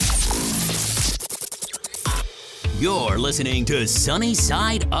You're listening to Sunny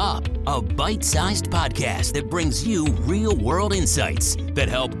Side Up, a bite-sized podcast that brings you real-world insights that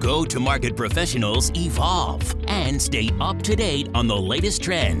help go-to-market professionals evolve and stay up-to-date on the latest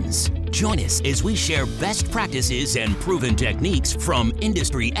trends. Join us as we share best practices and proven techniques from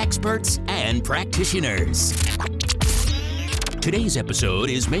industry experts and practitioners. Today's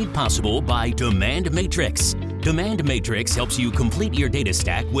episode is made possible by Demand Matrix. Demand Matrix helps you complete your data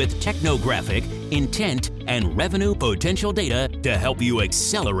stack with technographic, intent, and revenue potential data to help you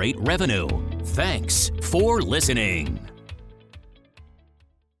accelerate revenue. Thanks for listening.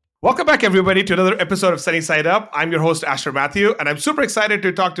 Welcome back, everybody, to another episode of Sunny Side Up. I'm your host, Asher Matthew, and I'm super excited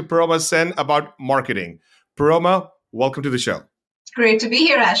to talk to Paroma Sen about marketing. Paroma, welcome to the show. Great to be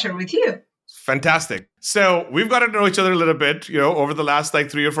here, Asher, with you. Fantastic. So we've got to know each other a little bit, over the last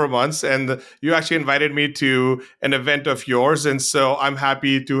 3 or 4 months. And you actually invited me to an event of yours. And so I'm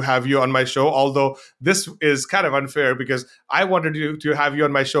happy to have you on my show, although this is kind of unfair because I wanted to have you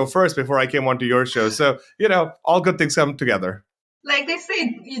on my show first before I came onto your show. So, all good things come together. Like they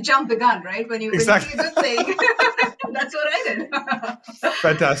say, you jump the gun, right? When you see a good thing. That's what I did.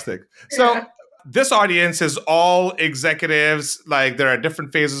 Fantastic. So this audience is all executives. Like there are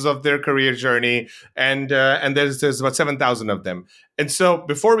different phases of their career journey, and there's about 7,000 of them. And so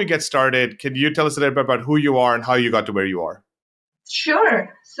before we get started, can you tell us a little bit about who you are and how you got to where you are?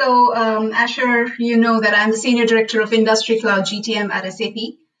 Sure. So Asher, you know that I'm the Senior Director of Industry Cloud GTM at SAP.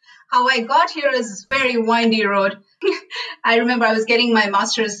 How I got here is a very windy road. I remember I was getting my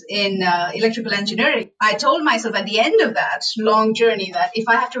master's in electrical engineering. I told myself at the end of that long journey that if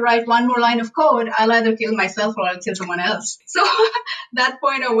I have to write one more line of code, I'll either kill myself or I'll kill someone else. So at that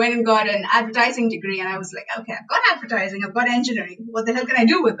point, I went and got an advertising degree. And I was like, okay, I've got advertising, I've got engineering. What the hell can I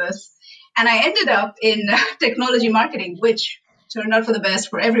do with this? And I ended up in technology marketing, which turned out for the best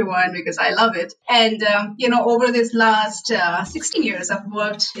for everyone because I love it. And, over this last 16 years, I've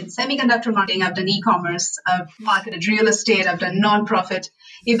worked in semiconductor marketing. I've done e-commerce. I've marketed real estate. I've done nonprofit.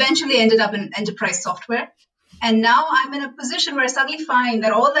 Eventually ended up in enterprise software. And now I'm in a position where I suddenly find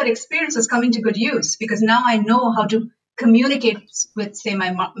that all that experience is coming to good use because now I know how to communicate with, say,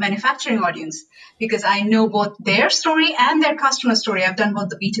 my manufacturing audience because I know both their story and their customer story. I've done both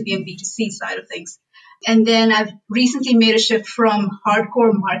the B2B and B2C side of things. And then I've recently made a shift from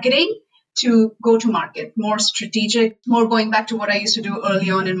hardcore marketing to go-to-market, more strategic, more going back to what I used to do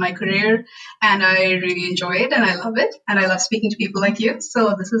early on in my career. And I really enjoy it and I love it. And I love speaking to people like you.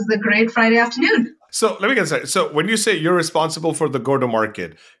 So this is the great Friday afternoon. So let me get started. So when you say you're responsible for the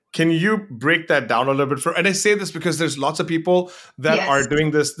go-to-market, can you break that down a little bit? And I say this because there's lots of people that are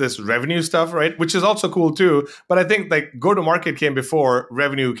doing this revenue stuff, right? Which is also cool too. But I think go-to-market came before,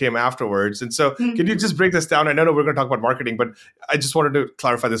 revenue came afterwards. And so can you just break this down? I know we're going to talk about marketing, but I just wanted to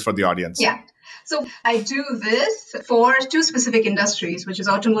clarify this for the audience. Yeah. So I do this for two specific industries, which is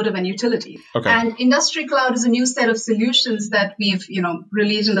automotive and utility. Okay. And Industry Cloud is a new set of solutions that we've,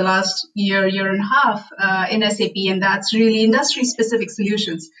 released in the last year and a half in SAP, and that's really industry-specific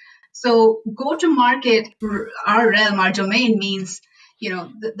solutions. So go-to-market, our realm, our domain means,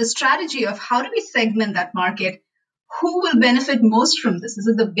 the strategy of how do we segment that market? Who will benefit most from this? Is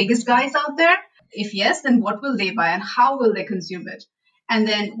it the biggest guys out there? If yes, then what will they buy and how will they consume it? And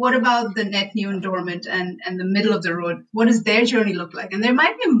then what about the net new and dormant and the middle of the road? What does their journey look like? And there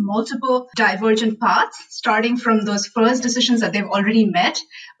might be multiple divergent paths starting from those first decisions that they've already met,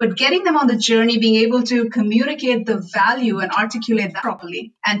 but getting them on the journey, being able to communicate the value and articulate that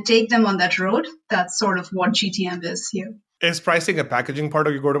properly and take them on that road. That's sort of what GTM is here. Is pricing and packaging part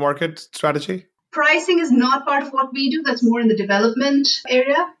of your go-to-market strategy? Pricing is not part of what we do. That's more in the development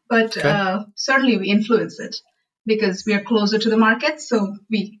area, but certainly we influence it. Because we are closer to the market, so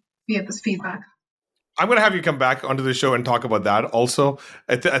we have this feedback. I'm going to have you come back onto the show and talk about that also.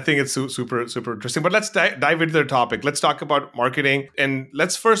 I think it's super, super interesting. But let's dive into the topic. Let's talk about marketing. And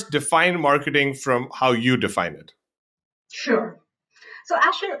let's first define marketing from how you define it. Sure. So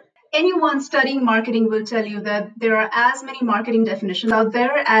Asher, anyone studying marketing will tell you that there are as many marketing definitions out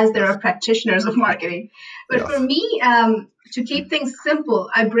there as there are practitioners of marketing. But for me, to keep things simple,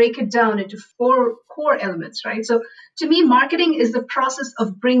 I break it down into 4 core elements, right? So to me, marketing is the process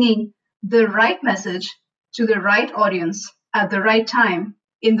of bringing the right message to the right audience at the right time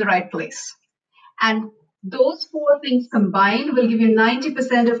in the right place. And those 4 things combined will give you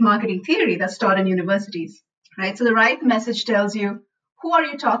 90% of marketing theory that's taught in universities, right? So the right message tells you, who are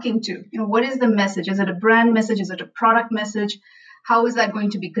you talking to? What is the message? Is it a brand message? Is it a product message? How is that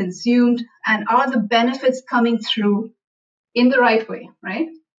going to be consumed? And are the benefits coming through in the right way, right?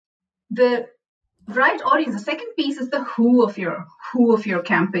 The right audience. The second piece is the who of your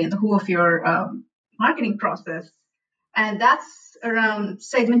campaign, the who of your marketing process. And that's around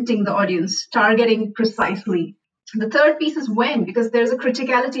segmenting the audience, targeting precisely. The third piece is when, because there's a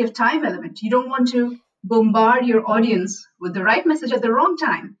criticality of time element. You don't want to bombard your audience with the right message at the wrong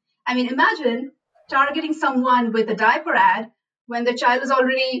time. I mean, imagine targeting someone with a diaper ad when the child is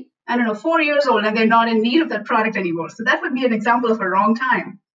already, 4 years old and they're not in need of that product anymore. So that would be an example of a wrong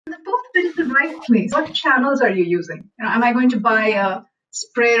time. And the fourth bit is the right place. What channels are you using? Am I going to buy a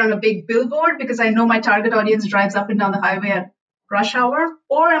spray on a big billboard because I know my target audience drives up and down the highway at rush hour?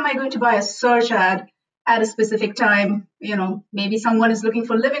 Or am I going to buy a search ad at a specific time? Maybe someone is looking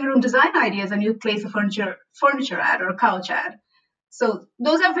for living room design ideas and you place a furniture ad or a couch ad. So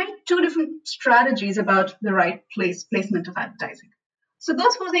those are two different strategies about the right placement of advertising. So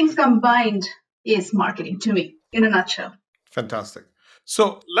those four things combined is marketing to me in a nutshell. Fantastic.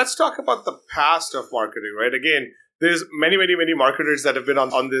 So let's talk about the past of marketing, right? Again, there's many, many, many marketers that have been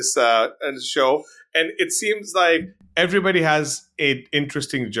on this show. And it seems like everybody has an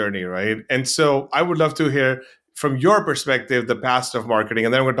interesting journey, right? And so I would love to hear from your perspective, the past of marketing,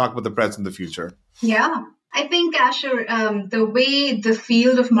 and then we're going to talk about the present and the future. Yeah. I think, Asher, the way the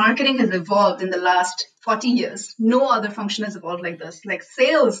field of marketing has evolved in the last 40 years, no other function has evolved like this. Like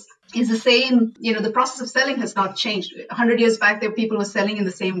sales is the same, the process of selling has not changed. 100 years back, there were people who were selling in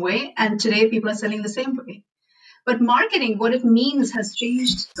the same way, and today people are selling the same way. But marketing, what it means has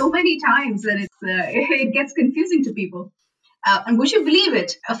changed so many times that it gets confusing to people. And would you believe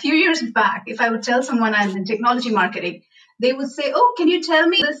it? A few years back, if I would tell someone I'm in technology marketing, they would say, oh, can you tell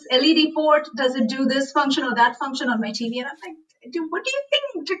me this LED port, does it do this function or that function on my TV? And I'm like, dude, what do you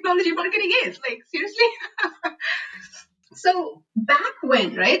think technology marketing is? Like, seriously? So back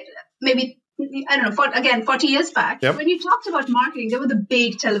when, right, maybe, 40 years back, when you talked about marketing, there were the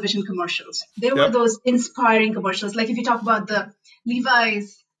big television commercials. There were those inspiring commercials. Like if you talk about the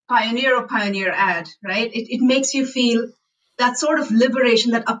Levi's Pioneer ad, right, it makes you feel that sort of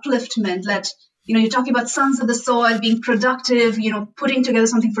liberation, that upliftment, that you're talking about sons of the soil being productive, putting together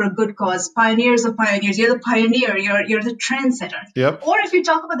something for a good cause. Pioneers of pioneers. You're the pioneer. You're the trendsetter. Yep. Or if you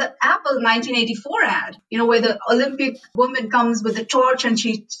talk about the Apple 1984 ad, where the Olympic woman comes with a torch and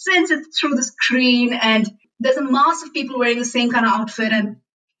she sends it through the screen, and there's a mass of people wearing the same kind of outfit, and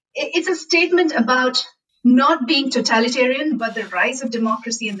it's a statement about not being totalitarian, but the rise of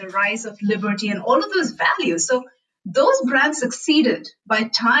democracy and the rise of liberty and all of those values. So those brands succeeded by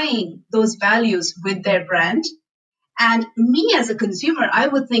tying those values with their brand. And me as a consumer, I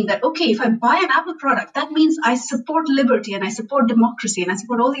would think that, okay, if I buy an Apple product, that means I support liberty and I support democracy and I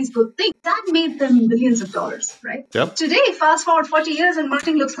support all these good things. That made them millions of dollars, right? Yep. Today, fast forward 40 years and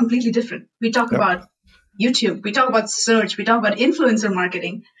marketing looks completely different. We talk about YouTube, we talk about search, we talk about influencer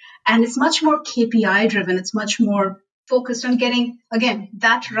marketing, and it's much more KPI driven. It's much more focused on getting, again,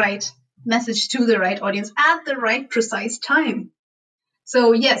 that right message to the right audience at the right precise time.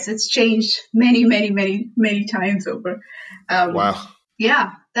 So yes, it's changed many, many, many, many times over. Wow.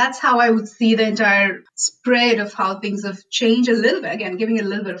 Yeah, that's how I would see the entire spread of how things have changed a little bit. Again, giving it a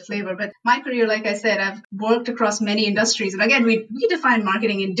little bit of flavor. But my career, like I said, I've worked across many industries. And again, we define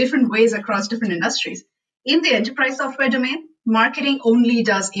marketing in different ways across different industries. In the enterprise software domain, marketing only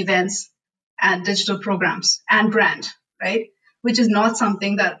does events and digital programs and brand, right? Which is not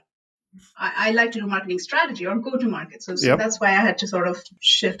something that I like to do marketing strategy or go to market. So that's why I had to sort of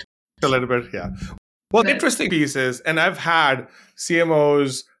shift a little bit. Yeah. Well, interesting pieces. And I've had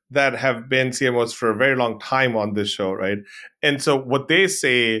CMOs that have been CMOs for a very long time on this show, right? And so what they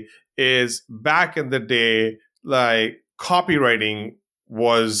say is back in the day, like copywriting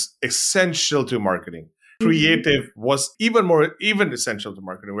was essential to marketing. Creative was even essential to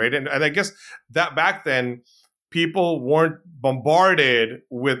marketing, right? And I guess that back then, people weren't bombarded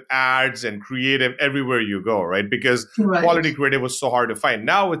with ads and creative everywhere you go, right? Because quality creative was so hard to find.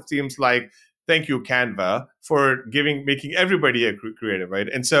 Now it seems like, thank you, Canva, for making everybody a creative, right?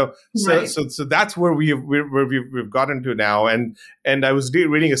 And so that's where we've gotten to now. And I was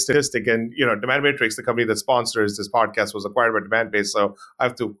reading a statistic, and Demand Matrix, the company that sponsors this podcast, was acquired by Demandbase. So I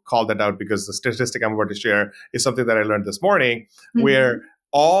have to call that out because the statistic I'm about to share is something that I learned this morning, where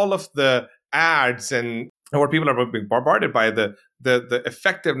all of the ads and what people are being bombarded by, the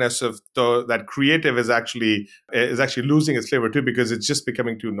effectiveness of that creative is actually losing its flavor too, because it's just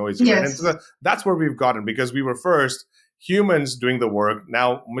becoming too noisy. Yes. Right? And so that's where we've gotten, because we were first humans doing the work.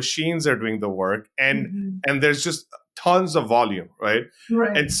 Now machines are doing the work, and there's just tons of volume, right?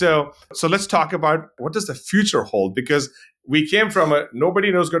 And so let's talk about what does the future hold, because we came from nobody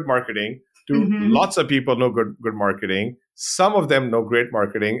knows good marketing to lots of people know good marketing. Some of them know great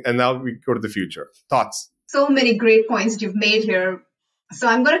marketing, and now we go to the future. Thoughts? So many great points you've made here. So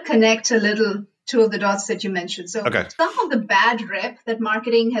I'm going to connect a little two of the dots that you mentioned. So okay. Some of the bad rep that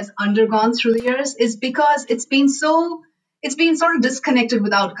marketing has undergone through the years is because it's been sort of disconnected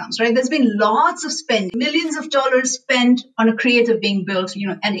with outcomes, right? There's been lots of spend, millions of dollars spent on a creative being built,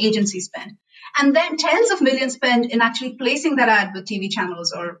 an agency spend. And then tens of millions spent in actually placing that ad with TV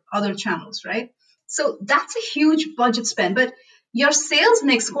channels or other channels, right? So that's a huge budget spend. But your sales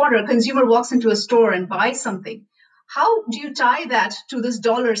next quarter, a consumer walks into a store and buys something. How do you tie that to this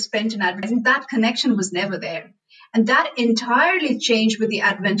dollar spent in advertising? That connection was never there. And that entirely changed with the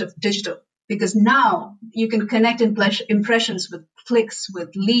advent of digital, because now you can connect impressions with clicks,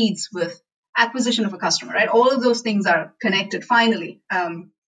 with leads, with acquisition of a customer, right? All of those things are connected finally.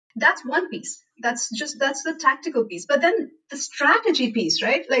 That's one piece. That's the tactical piece. But then the strategy piece,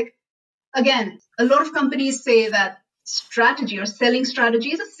 right? Like, again, a lot of companies say that strategy or selling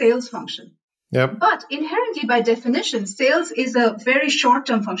strategy is a sales function. Yep. But inherently, by definition, sales is a very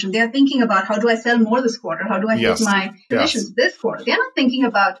short-term function. They are thinking about, how do I sell more this quarter? How do I hit my commissions this quarter? They're not thinking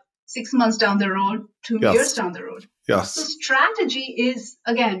about 6 months down the road, 2 years down the road. Yes. So strategy is,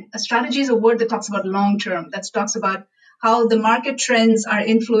 again, a strategy is a word that talks about long-term, that talks about how the market trends are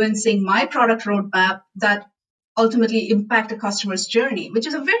influencing my product roadmap that ultimately impact a customer's journey, which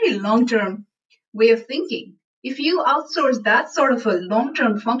is a very long-term way of thinking. If you outsource that sort of a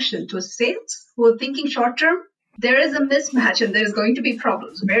long-term function to a sales who are thinking short-term, there is a mismatch and there's going to be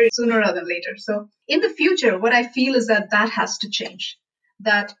problems very sooner rather than later. So in the future, what I feel is that has to change,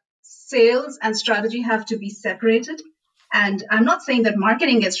 that sales and strategy have to be separated. And I'm not saying that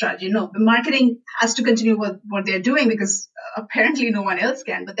marketing gets strategy. No, the marketing has to continue what they're doing because apparently no one else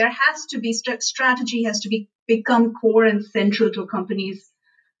can. But there has to be strategy has to become core and central to a company's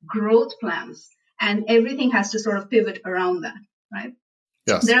growth plans. And everything has to sort of pivot around that, right?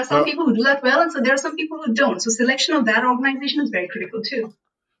 Yes. There are some people who do that well, and so there are some people who don't. So selection of that organization is very critical too.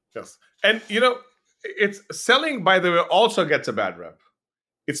 Yes. And, it's selling, by the way, also gets a bad rep.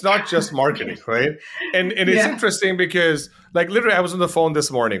 It's not just marketing, right? And it's interesting because, like, literally, I was on the phone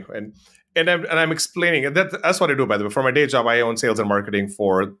this morning and I'm explaining, and that's what I do, by the way. For my day job, I own sales and marketing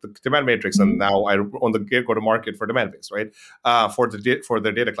for the Demand Matrix, and now I own the go-to-market for Demandbase, right? For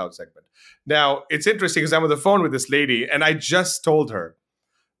the Data Cloud segment. Now, it's interesting because I'm on the phone with this lady, and I just told her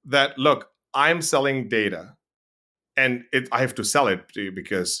that, look, I'm selling data, and I have to sell it to you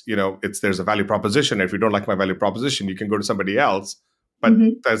because there's a value proposition. If you don't like my value proposition, you can go to somebody else. But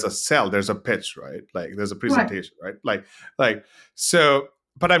there's a sell, there's a pitch, right? Like there's a presentation, right? Like so.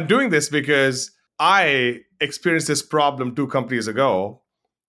 But I'm doing this because I experienced this problem 2 companies ago,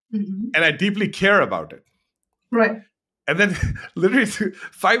 and I deeply care about it. Right. And then literally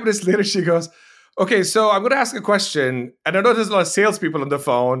 5 minutes later, she goes, okay, so I'm going to ask a question. And I know there's a lot of salespeople on the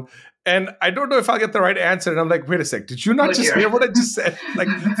phone, and I don't know if I'll get the right answer. And I'm like, wait a sec, did you not just hear what I just said? Like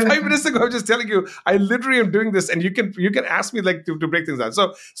 5 minutes ago, I'm just telling you, I literally am doing this, and you can ask me like to break things down.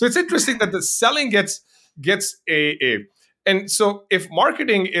 So it's interesting that the selling gets a. And so if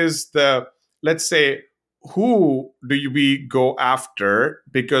marketing is let's say, who do we go after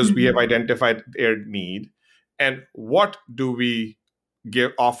because we have identified their need, and what do we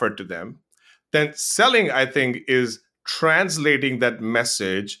offer to them, then selling, I think, is translating that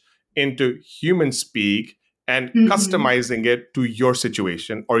message into human speak and customizing it to your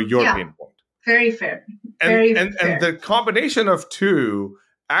situation or your pain point. Very fair. And the combination of two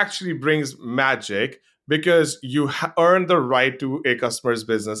actually brings magic, because you earn the right to a customer's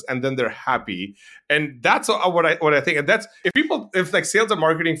business, and then they're happy. And that's what I think. And that's if like sales and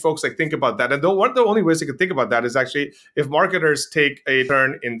marketing folks like think about that. And one of the only ways you can think about that is actually if marketers take a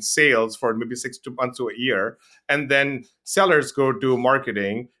turn in sales for maybe 6 months to a year, and then sellers go do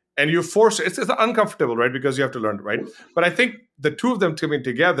marketing, and you force it's uncomfortable, right? Because you have to learn, right? But I think the two of them coming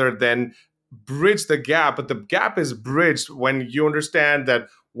together then bridge the gap. But the gap is bridged when you understand that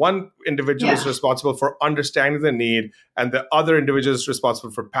one individual is responsible for understanding the need, and the other individual is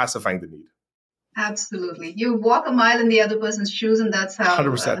responsible for pacifying the need. Absolutely. You walk a mile in the other person's shoes, and that's how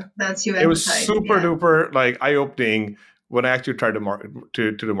 100%. That's you. It was super duper like eye-opening when I actually tried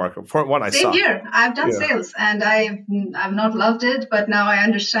to do market. For one, Same here. I've done sales, and I've not loved it, but now I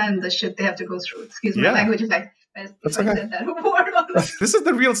understand the shit they have to go through. Excuse my language, That's okay. This is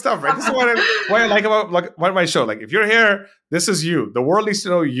the real stuff, right? This is what I like about my show. Like, if you're here, this is you. The world needs to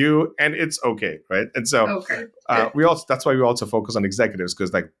know you, and it's okay, right? And so that's why we also focus on executives,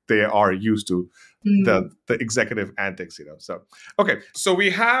 because like they are used to the executive antics, So so we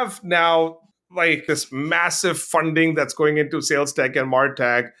have now like this massive funding that's going into sales tech and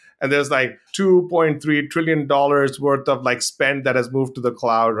MarTech, and there's like $2.3 trillion worth of like spend that has moved to the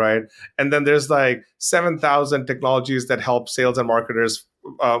cloud, right? And then there's like 7,000 technologies that help sales and marketers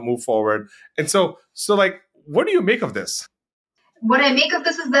move forward. And so like, what do you make of this? What I make of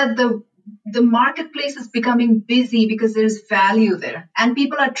this is that the marketplace is becoming busy because there's value there, and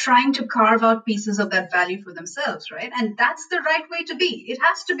people are trying to carve out pieces of that value for themselves, right? And that's the right way to be. It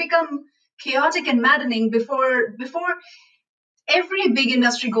has to become chaotic and maddening before every big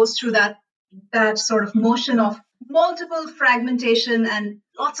industry goes through that sort of motion of multiple fragmentation and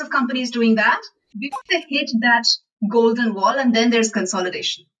lots of companies doing that before they hit that golden wall, and then there's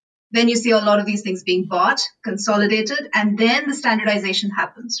consolidation. Then you see a lot of these things being bought, consolidated, and then the standardization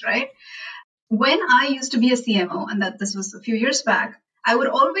happens, right? When I used to be a CMO, and that this was a few years back, I would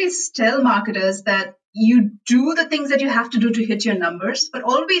always tell marketers that you do the things that you have to do to hit your numbers, but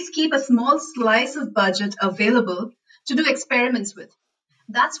always keep a small slice of budget available to do experiments with.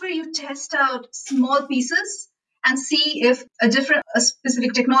 That's where you test out small pieces and see if a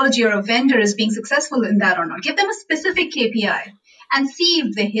specific technology or a vendor is being successful in that or not. Give them a specific KPI and see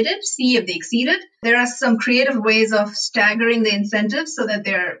if they hit it, see if they exceed it. There are some creative ways of staggering the incentives so that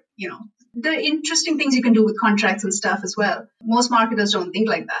they're, the interesting things you can do with contracts and stuff as well. Most marketers don't think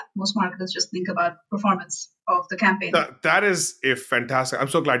like that. Most marketers just think about performance of the campaign. That is a fantastic. I'm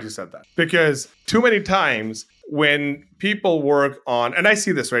so glad you said that, because too many times when people work on, and I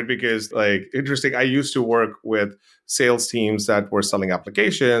see this, right? Because interesting, I used to work with sales teams that were selling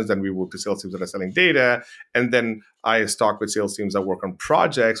applications, and we work with sales teams that are selling data. And then I talk with sales teams that work on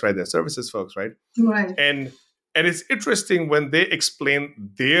projects, right? They're services folks, right? Right. And it's interesting when they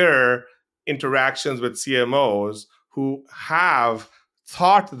explain their interactions with CMOs who have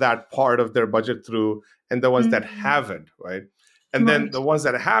thought that part of their budget through, and the ones that haven't, right? And then the ones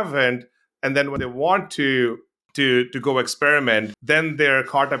that haven't, and then when they want to go experiment, then they're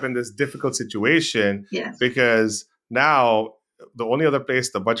caught up in this difficult situation. Yes. Because now the only other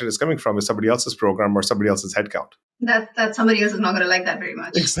place the budget is coming from is somebody else's program or somebody else's headcount. That somebody else is not going to like that very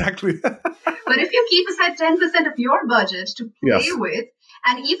much. Exactly. But if you keep aside 10% of your budget to play with,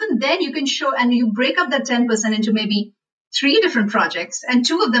 and even then you can show, and you break up that 10% into maybe 3 different projects, and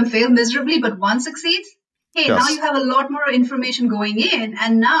 2 of them fail miserably, but 1 succeeds. Hey, now you have a lot more information going in,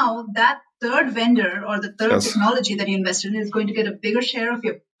 and now that third vendor or the third technology that you invested in is going to get a bigger share of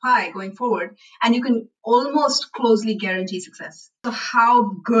your pie going forward, and you can almost closely guarantee success. So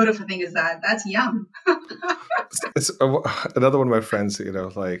how good of a thing is that? That's yum. It's another one of my friends,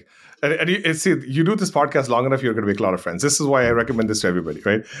 and you do this podcast long enough, you're going to make a lot of friends. This is why I recommend this to everybody,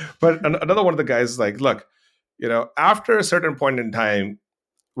 right? But another one of the guys is like, look, after a certain point in time,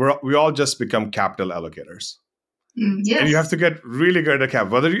 we all just become capital allocators. Yes. And you have to get really good at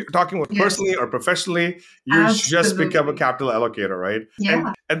capital. Whether you're talking about personally or professionally, you just become a capital allocator, right?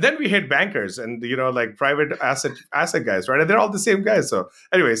 Yeah. And then we hit bankers and private asset guys, right? And they're all the same guys. So,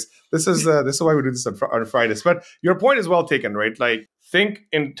 anyways, this is why we do this on Fridays. But your point is well taken, right? Like, think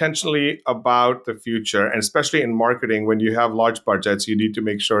intentionally about the future, and especially in marketing, when you have large budgets, you need to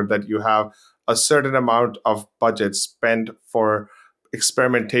make sure that you have a certain amount of budget spent for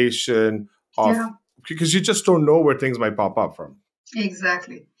experimentation because you just don't know where things might pop up from.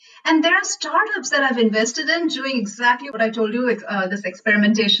 Exactly. And there are startups that I've invested in doing exactly what I told you, this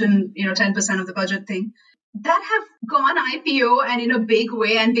experimentation, 10% of the budget thing, that have gone IPO and in a big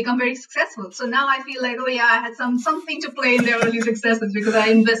way and become very successful. So now I feel like, I had something to play in their early successes because I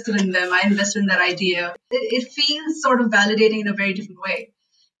invested in them. I invested in that idea. It feels sort of validating in a very different way,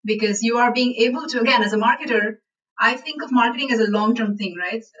 because you are being able to, again, as a marketer, I think of marketing as a long-term thing,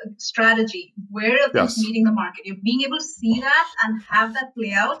 right? Strategy. Where are things meeting the market? You're being able to see that and have that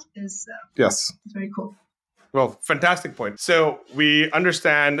play out is very cool. Well, fantastic point. So we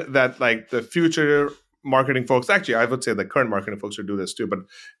understand that the future marketing folks, actually, I would say the current marketing folks should do this too. But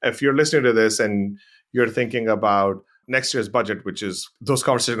if you're listening to this and you're thinking about next year's budget, which is those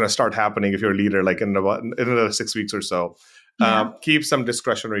conversations are going to start happening if you're a leader, in another 6 weeks or so. Keep some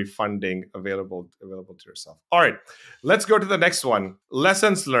discretionary funding available to yourself. All right, let's go to the next one.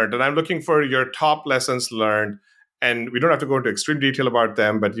 Lessons learned. And I'm looking for your top lessons learned. And we don't have to go into extreme detail about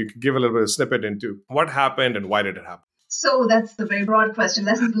them, but you can give a little bit of snippet into what happened and why did it happen. So that's the very broad question.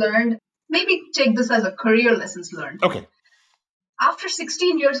 Lessons learned. Maybe take this as a career lessons learned. Okay. After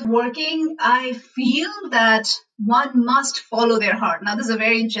 16 years working, I feel that one must follow their heart. Now, this is a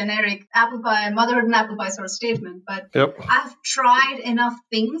very generic motherhood and apple pie sort of statement, but I've tried enough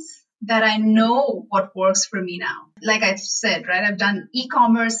things that I know what works for me now. Like I've said, right, I've done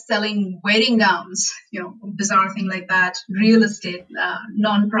e-commerce, selling wedding gowns, bizarre thing like that, real estate,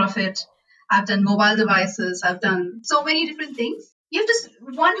 nonprofit. I've done mobile devices. I've done so many different things.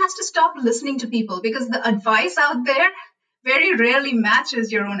 One has to stop listening to people, because the advice out there very rarely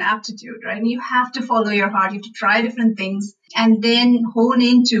matches your own aptitude, right? And you have to follow your heart. You have to try different things and then hone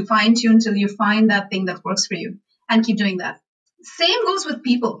into, fine tune till you find that thing that works for you and keep doing that. Same goes with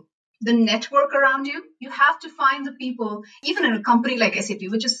people. The network around you, you have to find the people, even in a company like SAP,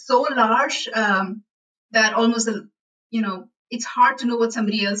 which is so large that almost, it's hard to know what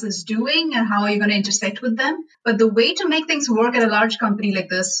somebody else is doing and how you're going to intersect with them. But the way to make things work at a large company like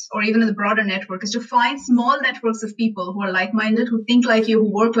this, or even in the broader network, is to find small networks of people who are like-minded, who think like you,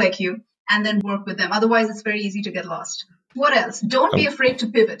 who work like you, and then work with them. Otherwise, it's very easy to get lost. What else? Don't be afraid to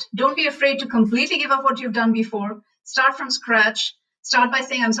pivot. Don't be afraid to completely give up what you've done before. Start from scratch. Start by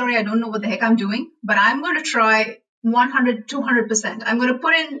saying, I'm sorry, I don't know what the heck I'm doing, but I'm going to try 100, 200%. I'm going to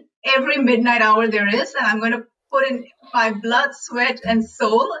put in every midnight hour there is, and I'm going to put in my blood, sweat, and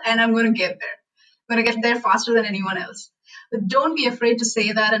soul, and I'm going to get there. I'm going to get there faster than anyone else. But don't be afraid to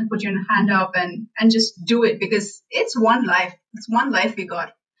say that and put your hand up and just do it, because it's one life. It's one life we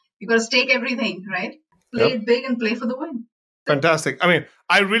got. You got to stake everything, right? Play it big and play for the win. Fantastic. I mean,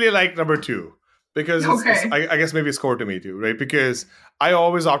 I really like number 2 because I guess maybe it's core to me too, right? Because I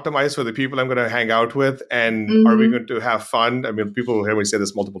always optimize for the people I'm going to hang out with, and are we going to have fun? I mean, people hear me say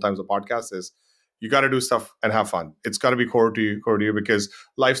this multiple times on podcasts is, you got to do stuff and have fun. It's got to be core to you because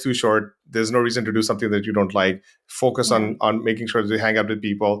life's too short. There's no reason to do something that you don't like. Focus on making sure that you hang out with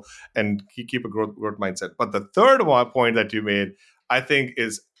people and keep a growth mindset. But the third point that you made, I think,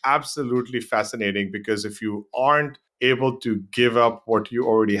 is absolutely fascinating, because if you aren't able to give up what you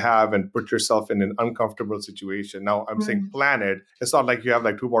already have and put yourself in an uncomfortable situation. Now, I'm saying plan it. It's not like you have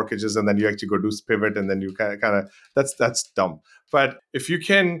like 2 mortgages and then you actually go do pivot and then you kind of that's dumb. But if you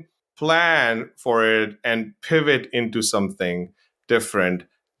can plan for it and pivot into something different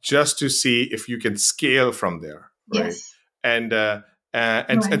just to see if you can scale from there, right? Yes. And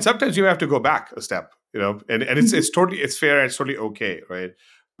sometimes you have to go back a step, and it's fair and it's totally okay, right?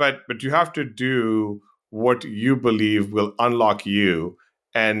 But you have to do what you believe will unlock you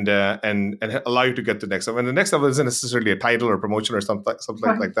and allow you to get to the next level. And the next level isn't necessarily a title or promotion or something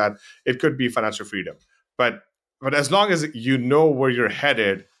like that. It could be financial freedom. But as long as you know where you're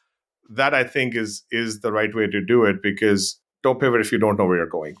headed, that I think is the right way to do it, because don't pivot if you don't know where you're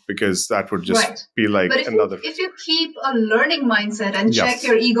going, because that would just be like another. If you keep a learning mindset and check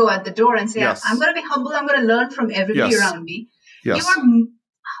your ego at the door and say, I'm going to be humble, I'm going to learn from everybody around me. You are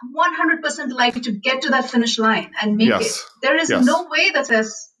 100% likely to get to that finish line and make it. There is no way that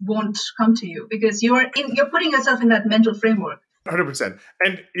success won't come to you, because you're putting yourself in that mental framework. 100%.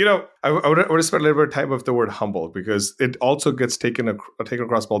 And, I want to spend a little bit of time with the word humble, because it also gets taken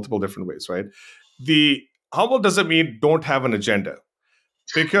across multiple different ways, right? The humble doesn't mean don't have an agenda.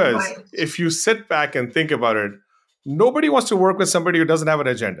 Because if you sit back and think about it, nobody wants to work with somebody who doesn't have an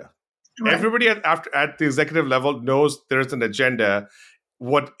agenda. Right. Everybody at the executive level knows there's an agenda.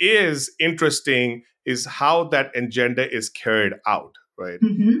 What is interesting is how that agenda is carried out, right?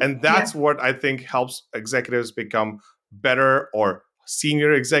 And that's what I think helps executives become better, or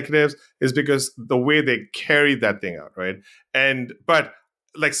senior executives, is because the way they carry that thing out, right? But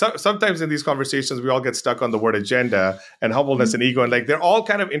like sometimes in these conversations, we all get stuck on the word agenda and humbleness and ego, and like they're all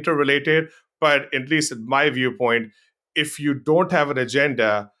kind of interrelated. But at least in my viewpoint, if you don't have an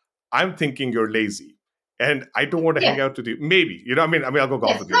agenda, I'm thinking you're lazy. And I don't want to hang out with you. Maybe, I mean, I'll go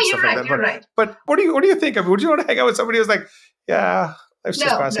golf with you. No, you're right. You're right. But what do you think? I mean, would you want to hang out with somebody who's like, life's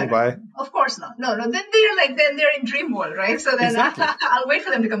just passing by? Of course not. No. Then they're in dream world, right? So then I'll wait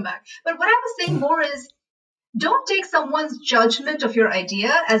for them to come back. But what I was saying more is, don't take someone's judgment of your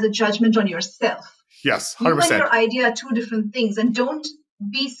idea as a judgment on yourself. Yes, 100%. You and your idea are 2 different things, and don't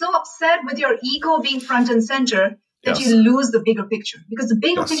be so upset with your ego being front and center that you lose the bigger picture, because the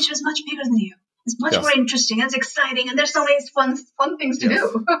bigger picture is much bigger than you. It's much more interesting and it's exciting, and there's so many fun things to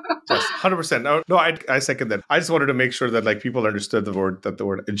do. Yes, 100%. No, I second that. I just wanted to make sure that like people understood the word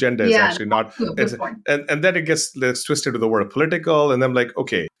agenda is actually not. And then it gets twisted to the word political, and then like,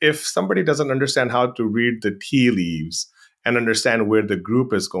 okay, if somebody doesn't understand how to read the tea leaves and understand where the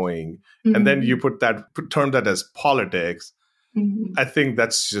group is going, and then you term that as politics, I think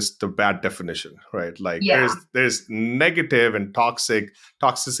that's just a bad definition, right? Like there's negative and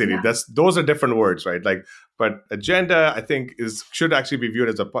toxicity. Those are different words, right? Like, but agenda, I think, should actually be viewed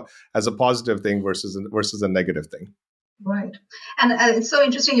as a positive thing versus a negative thing. Right. And it's so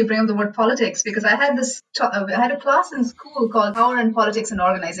interesting you bring up the word politics, because I had a class in school called Power and Politics in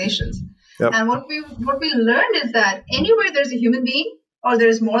Organizations. Yep. And what we learned is that anywhere there's a human being, or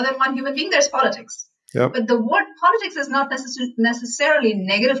there's more than one human being, there's politics. Yep. But the word politics is not necessarily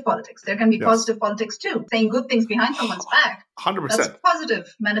negative politics. There can be positive politics too, saying good things behind someone's back. 100%. That's a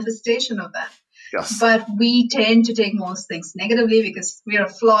positive manifestation of that. Yes. But we tend to take most things negatively because we are a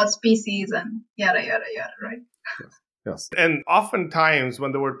flawed species and yada, yada, yada, right? Yes. And oftentimes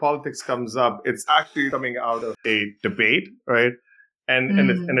when the word politics comes up, it's actually coming out of a debate, right? And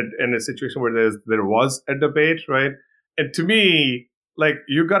in a situation where there was a debate, right? And to me, like,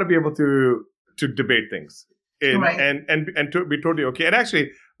 you got to be able to debate things, Right. and to be totally okay. And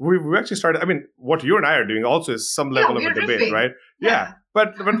actually, we actually started. I mean, what you and I are doing also is some level of a debate, riffing. right? Yeah.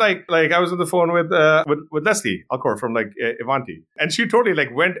 But like I was on the phone with Leslie Alcor from like Ivanti, and she totally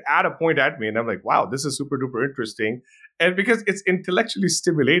like went at a point at me, and I'm like, wow, this is super duper interesting, and because it's intellectually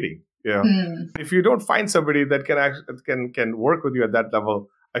stimulating. If you don't find somebody that can work with you at that level,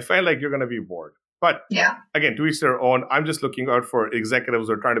 I find like you're going to be bored. But again, to each their own. I'm just looking out for executives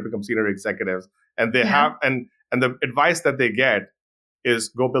who are trying to become senior executives, and they have and the advice that they get is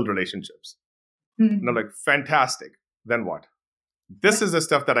go build relationships. And I'm like, fantastic. Then what? This is the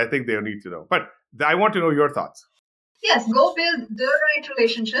stuff that I think they need to know. But I want to know your thoughts. Yes, go build the right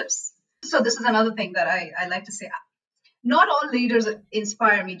relationships. So this is another thing that I like to say. Not all leaders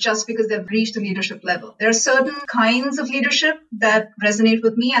inspire me just because they've reached the leadership level. There are certain kinds of leadership that resonate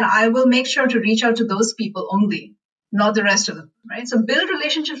with me, and I will make sure to reach out to those people only, not the rest of them, right? So build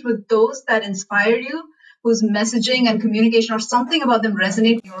relationships with those that inspire you, whose messaging and communication or something about them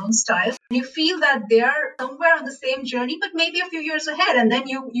resonate in your own style. You feel that they are somewhere on the same journey, but maybe a few years ahead, and then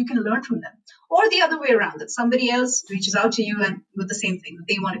you can learn from them. Or the other way around, that somebody else reaches out to you and with the same thing, that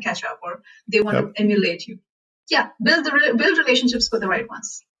they want to catch up or they want to emulate you. Yeah, build relationships with the right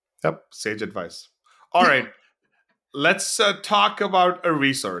ones. Yep, sage advice. All right, let's talk about a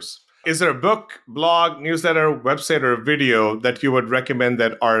resource. Is there a book, blog, newsletter, website, or a video that you would recommend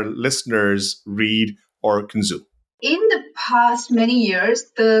that our listeners read or consume? In the past many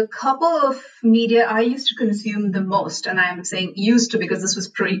years, the couple of media I used to consume the most, and I'm saying used to because this was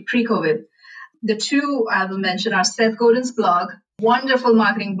pre-COVID, the two I will mention are Seth Godin's blog, wonderful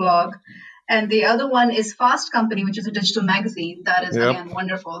marketing blog, and the other one is Fast Company, which is a digital magazine that is, again,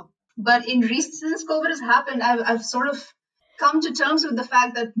 wonderful. But since COVID has happened, I've sort of come to terms with the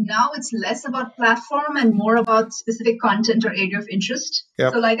fact that now it's less about platform and more about specific content or area of interest.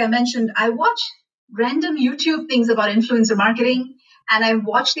 So like I mentioned, I watch random YouTube things about influencer marketing, and I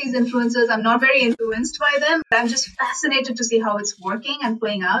watch these influencers. I'm not very influenced by them, but I'm just fascinated to see how it's working and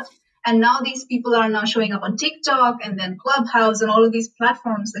playing out. And now these people are now showing up on TikTok and then Clubhouse and all of these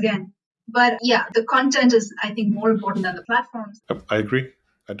platforms again. But yeah, the content is, I think, more important than the platforms. I agree.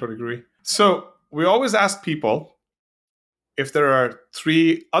 I totally agree. So we always ask people if there are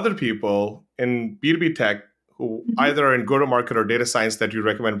 3 other people in B2B tech who either are in go-to-market or data science that you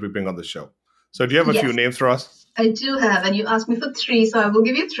recommend we bring on the show. So do you have a few names for us? I do have, and you asked me for 3, so I will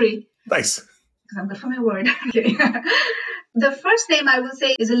give you 3. Nice. Because I'm good for my word. Okay. The first name I will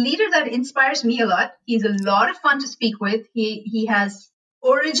say is a leader that inspires me a lot. He's a lot of fun to speak with. He has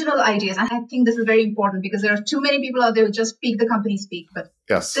original ideas. And I think this is very important because there are too many people out there who just speak the company speak. But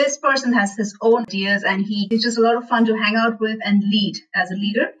this person has his own ideas, and he's just a lot of fun to hang out with and lead as a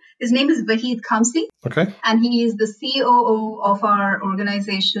leader. His name is Vahid Kamsi. Okay. And he is the COO of our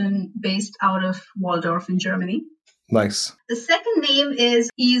organization based out of Waldorf in Germany. Nice. The second name is,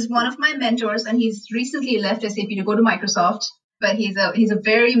 he's one of my mentors, and he's recently left SAP to go to Microsoft. But he's a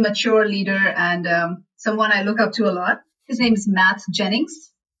very mature leader and someone I look up to a lot. His name is Matt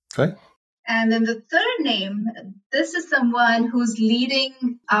Jennings. Okay. And then the third name, this is someone who's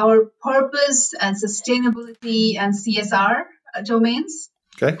leading our purpose and sustainability and CSR domains.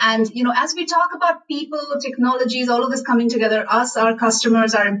 Okay. And, as we talk about people, technologies, all of this coming together, us, our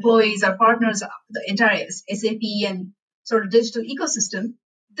customers, our employees, our partners, the entire SAP and sort of digital ecosystem,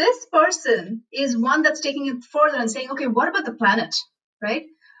 this person is one that's taking it further and saying, okay, what about the planet, right?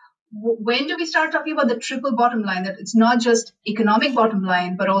 When do we start talking about the triple bottom line, that it's not just economic bottom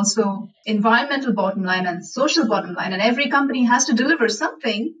line, but also environmental bottom line and social bottom line, and every company has to deliver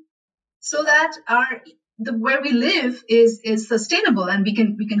something so that where we live is sustainable and we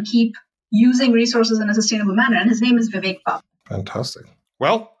can keep using resources in a sustainable manner. And his name is Vivek Pap. Fantastic.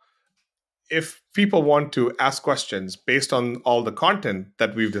 Well, if people want to ask questions based on all the content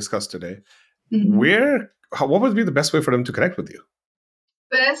that we've discussed today, what would be the best way for them to connect with you?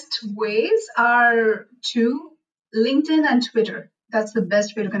 Best ways are LinkedIn and Twitter. That's the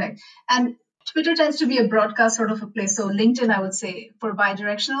best way to connect. And Twitter tends to be a broadcast sort of a place. So LinkedIn, I would say, for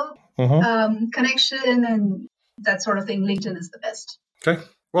bi-directional connection and that sort of thing, LinkedIn is the best. Okay.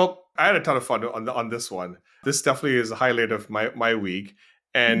 Well, I had a ton of fun on this one. This definitely is a highlight of my week.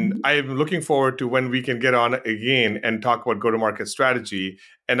 And I'm looking forward to when we can get on again and talk about go-to-market strategy.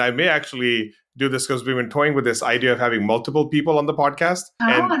 And I may actually do this because we've been toying with this idea of having multiple people on the podcast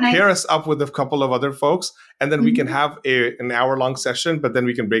and nice. pair us up with a couple of other folks. And then we can have an hour-long session, but then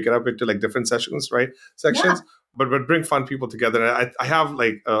we can break it up into like different sessions, right? Sections. Yeah. But bring fun people together. And I have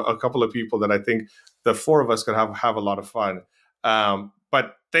like a couple of people that I think the four of us could have a lot of fun.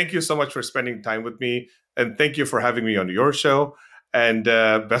 But thank you so much for spending time with me. And thank you for having me on your show. And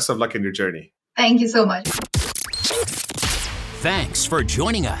best of luck in your journey. Thank you so much. Thanks for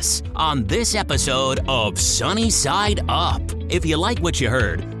joining us on this episode of Sunny Side Up. If you like what you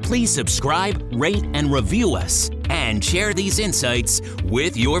heard, please subscribe, rate, and review us, and share these insights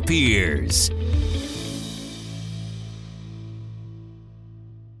with your peers.